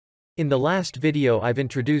In the last video I've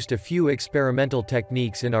introduced a few experimental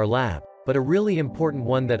techniques in our lab, but a really important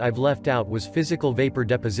one that I've left out was physical vapor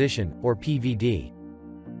deposition, or PVD.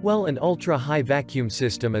 Well, an ultra-high vacuum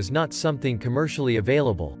system is not something commercially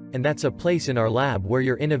available, and that's a place in our lab where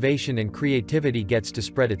your innovation and creativity gets to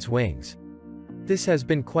spread its wings. This has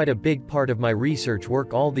been quite a big part of my research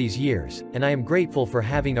work all these years, and I am grateful for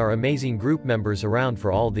having our amazing group members around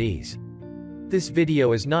for all these. This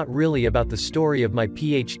video is not really about the story of my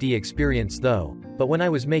PhD experience though, but when I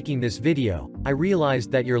was making this video, I realized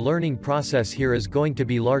that your learning process here is going to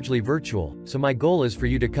be largely virtual, so my goal is for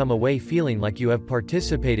you to come away feeling like you have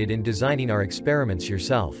participated in designing our experiments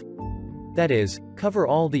yourself. That is, cover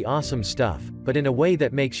all the awesome stuff, but in a way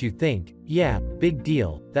that makes you think, yeah, big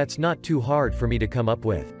deal, that's not too hard for me to come up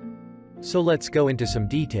with. So let's go into some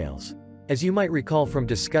details. As you might recall from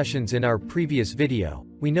discussions in our previous video,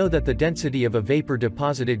 we know that the density of a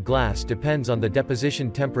vapor-deposited glass depends on the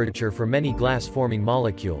deposition temperature for many glass-forming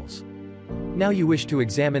molecules. Now you wish to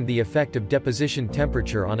examine the effect of deposition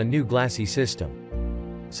temperature on a new glassy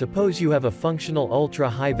system. Suppose you have a functional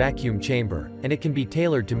ultra-high vacuum chamber, and it can be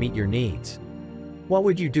tailored to meet your needs. What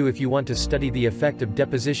would you do if you want to study the effect of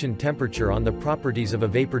deposition temperature on the properties of a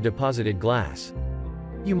vapor-deposited glass?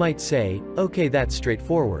 You might say, okay, that's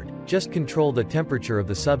straightforward, just control the temperature of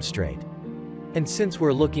the substrate. And since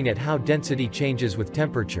we're looking at how density changes with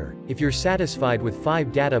temperature, if you're satisfied with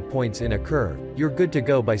 5 data points in a curve, you're good to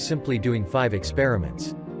go by simply doing 5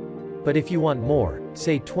 experiments. But if you want more,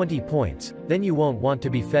 say 20 points, then you won't want to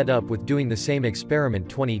be fed up with doing the same experiment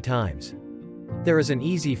 20 times. There is an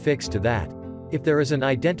easy fix to that. If there is an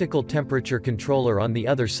identical temperature controller on the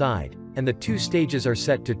other side, and the 2 stages are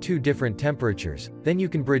set to 2 different temperatures, then you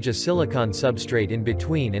can bridge a silicon substrate in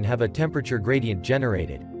between and have a temperature gradient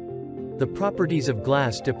generated. The properties of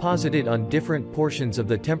glass deposited on different portions of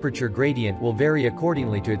the temperature gradient will vary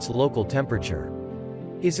accordingly to its local temperature.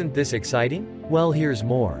 Isn't this exciting? Well, here's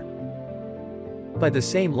more. By the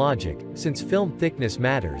same logic, since film thickness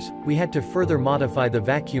matters, we had to further modify the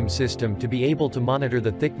vacuum system to be able to monitor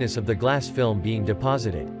the thickness of the glass film being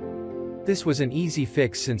deposited. This was an easy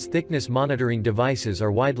fix since thickness monitoring devices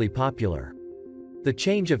are widely popular. The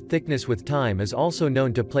change of thickness with time is also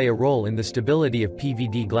known to play a role in the stability of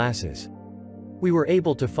PVD glasses. We were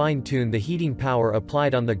able to fine-tune the heating power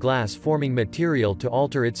applied on the glass-forming material to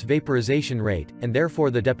alter its vaporization rate, and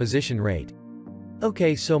therefore the deposition rate.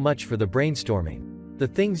 Okay, so much for the brainstorming. The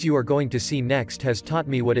things you are going to see next has taught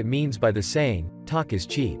me what it means by the saying, talk is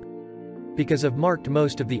cheap. Because I've marked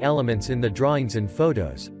most of the elements in the drawings and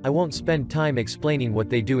photos, I won't spend time explaining what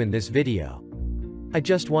they do in this video. I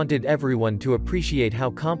just wanted everyone to appreciate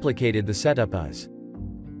how complicated the setup is.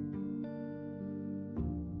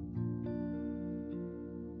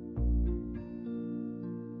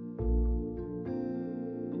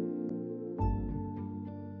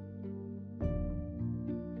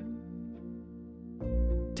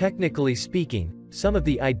 Technically speaking, some of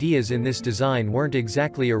the ideas in this design weren't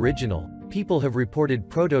exactly original. People have reported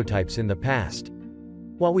prototypes in the past.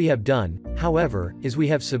 What we have done, however, is we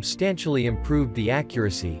have substantially improved the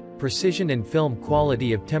accuracy, precision and film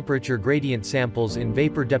quality of temperature gradient samples in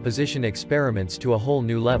vapor deposition experiments to a whole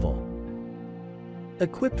new level.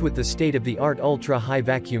 Equipped with the state-of-the-art ultra-high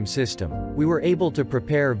vacuum system, we were able to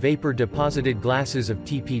prepare vapor-deposited glasses of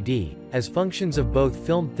TPD, as functions of both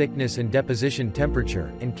film thickness and deposition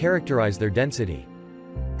temperature, and characterize their density.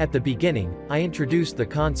 At the beginning, I introduced the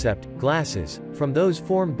concept, glasses, from those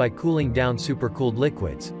formed by cooling down supercooled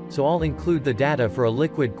liquids, so I'll include the data for a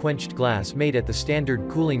liquid-quenched glass made at the standard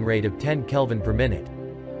cooling rate of 10 Kelvin per minute.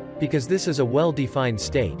 Because this is a well-defined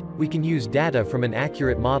state, we can use data from an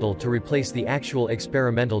accurate model to replace the actual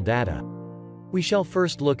experimental data. We shall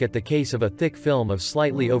first look at the case of a thick film of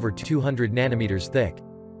slightly over 200 nanometers thick.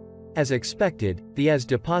 As expected, the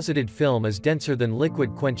as-deposited film is denser than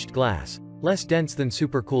liquid-quenched glass, less dense than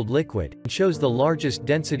supercooled liquid, and shows the largest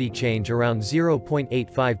density change around 0.85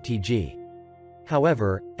 Tg.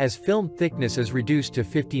 However, as film thickness is reduced to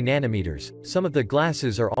 50 nanometers, some of the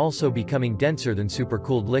glasses are also becoming denser than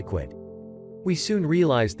supercooled liquid. We soon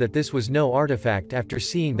realized that this was no artifact after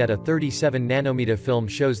seeing that a 37 nanometer film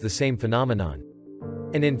shows the same phenomenon.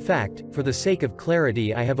 And in fact, for the sake of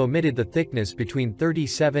clarity, I have omitted the thickness between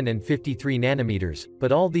 37 and 53 nanometers,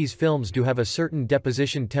 but all these films do have a certain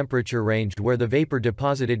deposition temperature range where the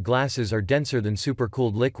vapor-deposited glasses are denser than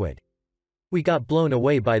supercooled liquid. We got blown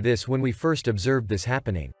away by this when we first observed this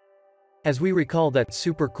happening. As we recall that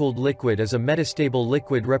supercooled liquid is a metastable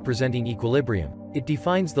liquid representing equilibrium, it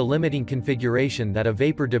defines the limiting configuration that a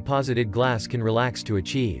vapor-deposited glass can relax to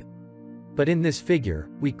achieve. But in this figure,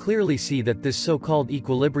 we clearly see that this so-called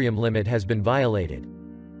equilibrium limit has been violated.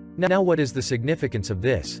 Now what is the significance of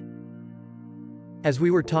this? As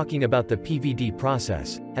we were talking about the PVD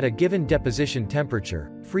process, at a given deposition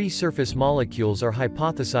temperature, free surface molecules are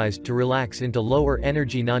hypothesized to relax into lower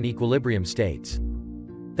energy non-equilibrium states.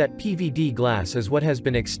 That PVD glass is what has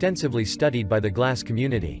been extensively studied by the glass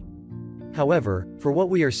community. However, for what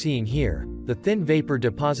we are seeing here, the thin vapor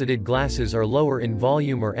deposited glasses are lower in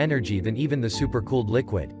volume or energy than even the supercooled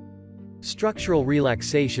liquid. Structural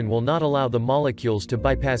relaxation will not allow the molecules to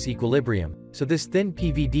bypass equilibrium, so this thin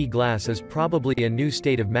PVD glass is probably a new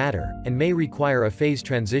state of matter, and may require a phase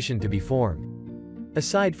transition to be formed.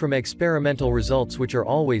 Aside from experimental results which are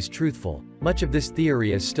always truthful, much of this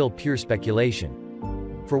theory is still pure speculation.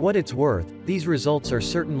 For what it's worth, these results are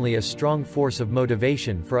certainly a strong force of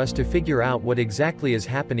motivation for us to figure out what exactly is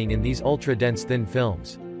happening in these ultra-dense thin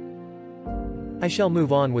films. I shall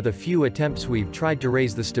move on with a few attempts. We've tried to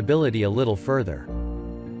raise the stability a little further.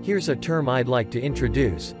 Here's a term I'd like to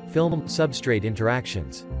introduce: film-substrate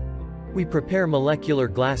interactions. We prepare molecular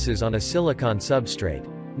glasses on a silicon substrate.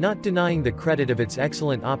 Not denying the credit of its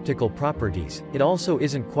excellent optical properties, it also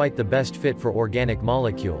isn't quite the best fit for organic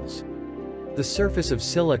molecules. The surface of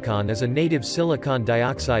silicon is a native silicon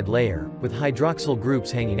dioxide layer, with hydroxyl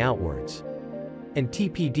groups hanging outwards. And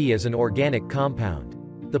TPD is an organic compound.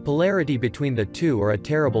 The polarity between the two are a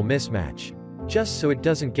terrible mismatch. Just so it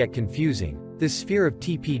doesn't get confusing, this sphere of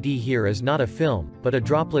TPD here is not a film, but a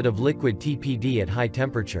droplet of liquid TPD at high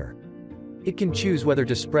temperature. It can choose whether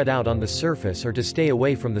to spread out on the surface or to stay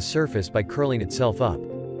away from the surface by curling itself up.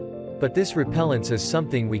 But this repellence is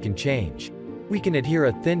something we can change. We can adhere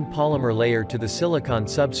a thin polymer layer to the silicon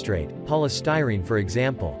substrate, polystyrene for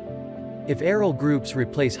example. If aryl groups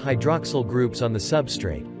replace hydroxyl groups on the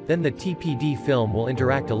substrate, then the TPD film will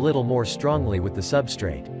interact a little more strongly with the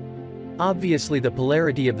substrate. Obviously the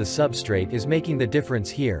polarity of the substrate is making the difference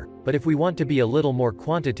here, but if we want to be a little more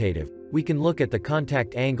quantitative, we can look at the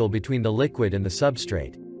contact angle between the liquid and the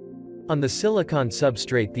substrate. On the silicon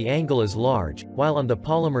substrate the angle is large, while on the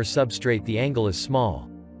polymer substrate the angle is small.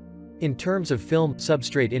 In terms of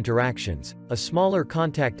film-substrate interactions, a smaller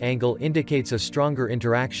contact angle indicates a stronger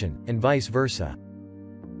interaction, and vice versa.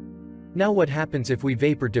 Now what happens if we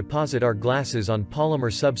vapor deposit our glasses on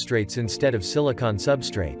polymer substrates instead of silicon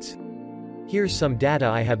substrates? Here's some data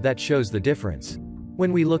I have that shows the difference.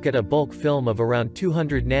 When we look at a bulk film of around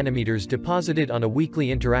 200 nanometers deposited on a weakly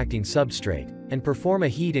interacting substrate, and perform a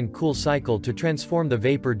heat and cool cycle to transform the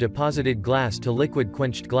vapor deposited glass to liquid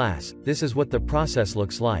quenched glass, this is what the process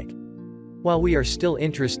looks like. While we are still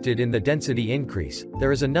interested in the density increase,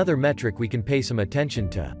 there is another metric we can pay some attention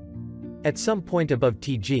to. At some point above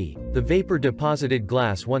Tg, the vapor deposited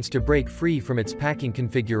glass wants to break free from its packing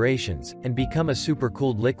configurations, and become a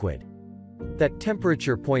supercooled liquid. That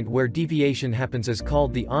temperature point where deviation happens is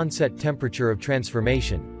called the onset temperature of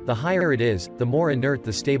transformation. The higher it is, the more inert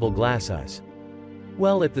the stable glass is.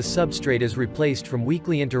 Well, if the substrate is replaced from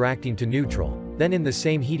weakly interacting to neutral, then in the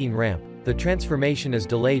same heating ramp, the transformation is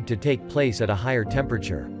delayed to take place at a higher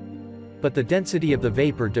temperature. But the density of the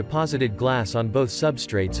vapor deposited glass on both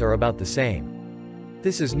substrates are about the same.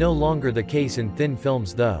 This is no longer the case in thin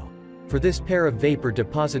films though. For this pair of vapor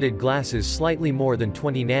deposited glasses slightly more than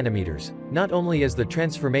 20 nanometers, not only is the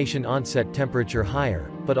transformation onset temperature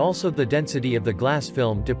higher, but also the density of the glass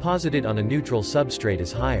film deposited on a neutral substrate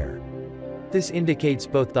is higher. This indicates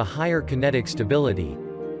both the higher kinetic stability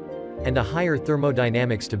and a higher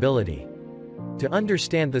thermodynamic stability. To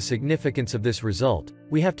understand the significance of this result,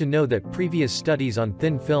 we have to know that previous studies on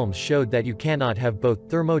thin films showed that you cannot have both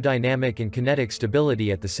thermodynamic and kinetic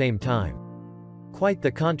stability at the same time. Quite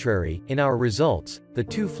the contrary, in our results, the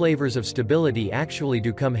two flavors of stability actually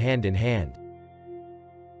do come hand in hand.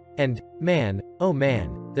 And, man, oh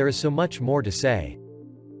man, there is so much more to say.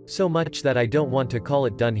 So much that I don't want to call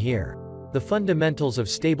it done here. The fundamentals of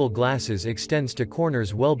stable glasses extends to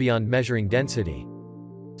corners well beyond measuring density.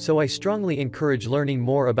 So I strongly encourage learning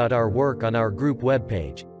more about our work on our group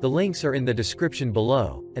webpage. The links are in the description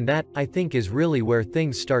below, and that, I think, is really where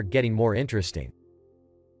things start getting more interesting.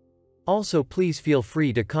 Also, please feel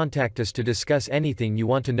free to contact us to discuss anything you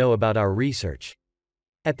want to know about our research.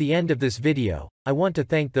 At the end of this video, I want to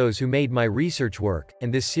thank those who made my research work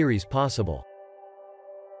and this series possible.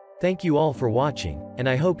 Thank you all for watching, and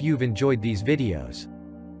I hope you've enjoyed these videos.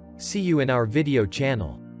 See you in our video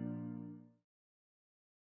channel.